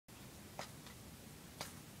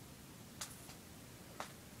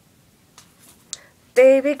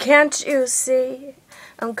Baby, can't you see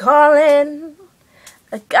I'm calling?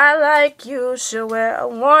 A guy like you should wear a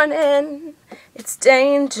warning. It's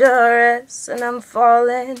dangerous and I'm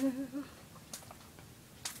falling.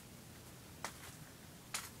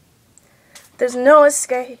 There's no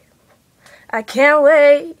escape, I can't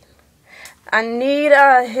wait. I need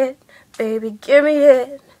a hit, baby, give me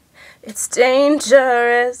it. It's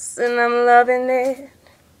dangerous and I'm loving it.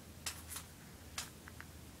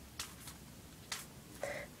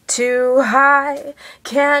 Too high,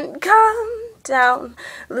 can't come down.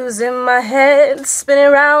 Losing my head,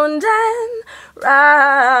 spinning round and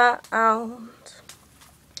round.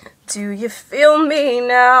 Do you feel me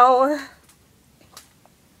now?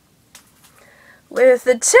 With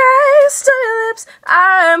the taste of your lips,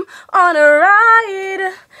 I'm on a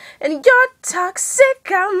ride. And you're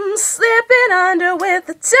toxic, I'm slipping under. With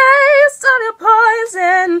the taste of your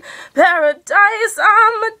poison paradise,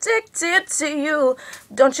 I'm addicted to you.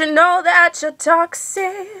 Don't you know that you're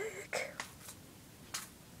toxic?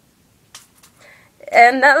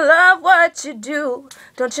 And I love what you do.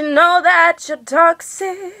 Don't you know that you're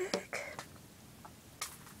toxic?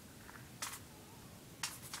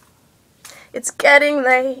 It's getting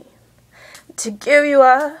late to give you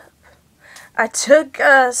up. I took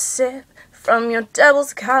a sip from your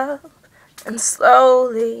devil's cup, and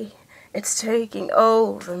slowly it's taking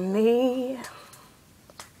over me.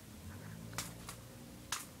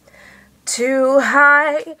 Too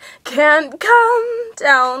high, can't come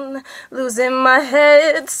down. Losing my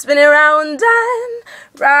head, spinning round and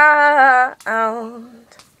round.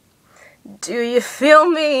 Do you feel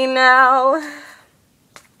me now?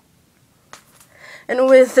 And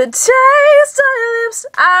with the taste of your lips,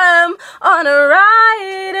 I'm on a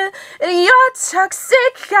ride. And you're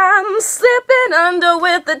toxic, I'm slipping under.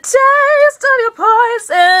 With the taste of your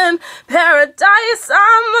poison paradise,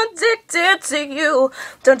 I'm addicted to you.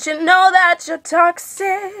 Don't you know that you're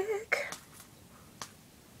toxic?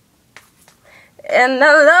 And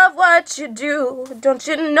I love what you do. Don't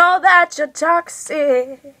you know that you're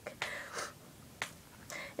toxic?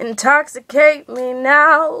 Intoxicate me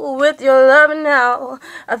now with your loving now.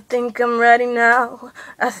 I think I'm ready now.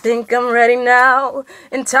 I think I'm ready now.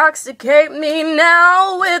 Intoxicate me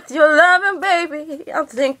now with your loving, baby. I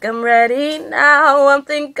think I'm ready now. I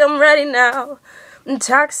think I'm ready now.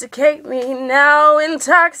 Intoxicate me now.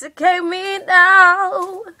 Intoxicate me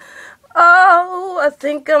now. Oh, I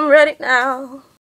think I'm ready now.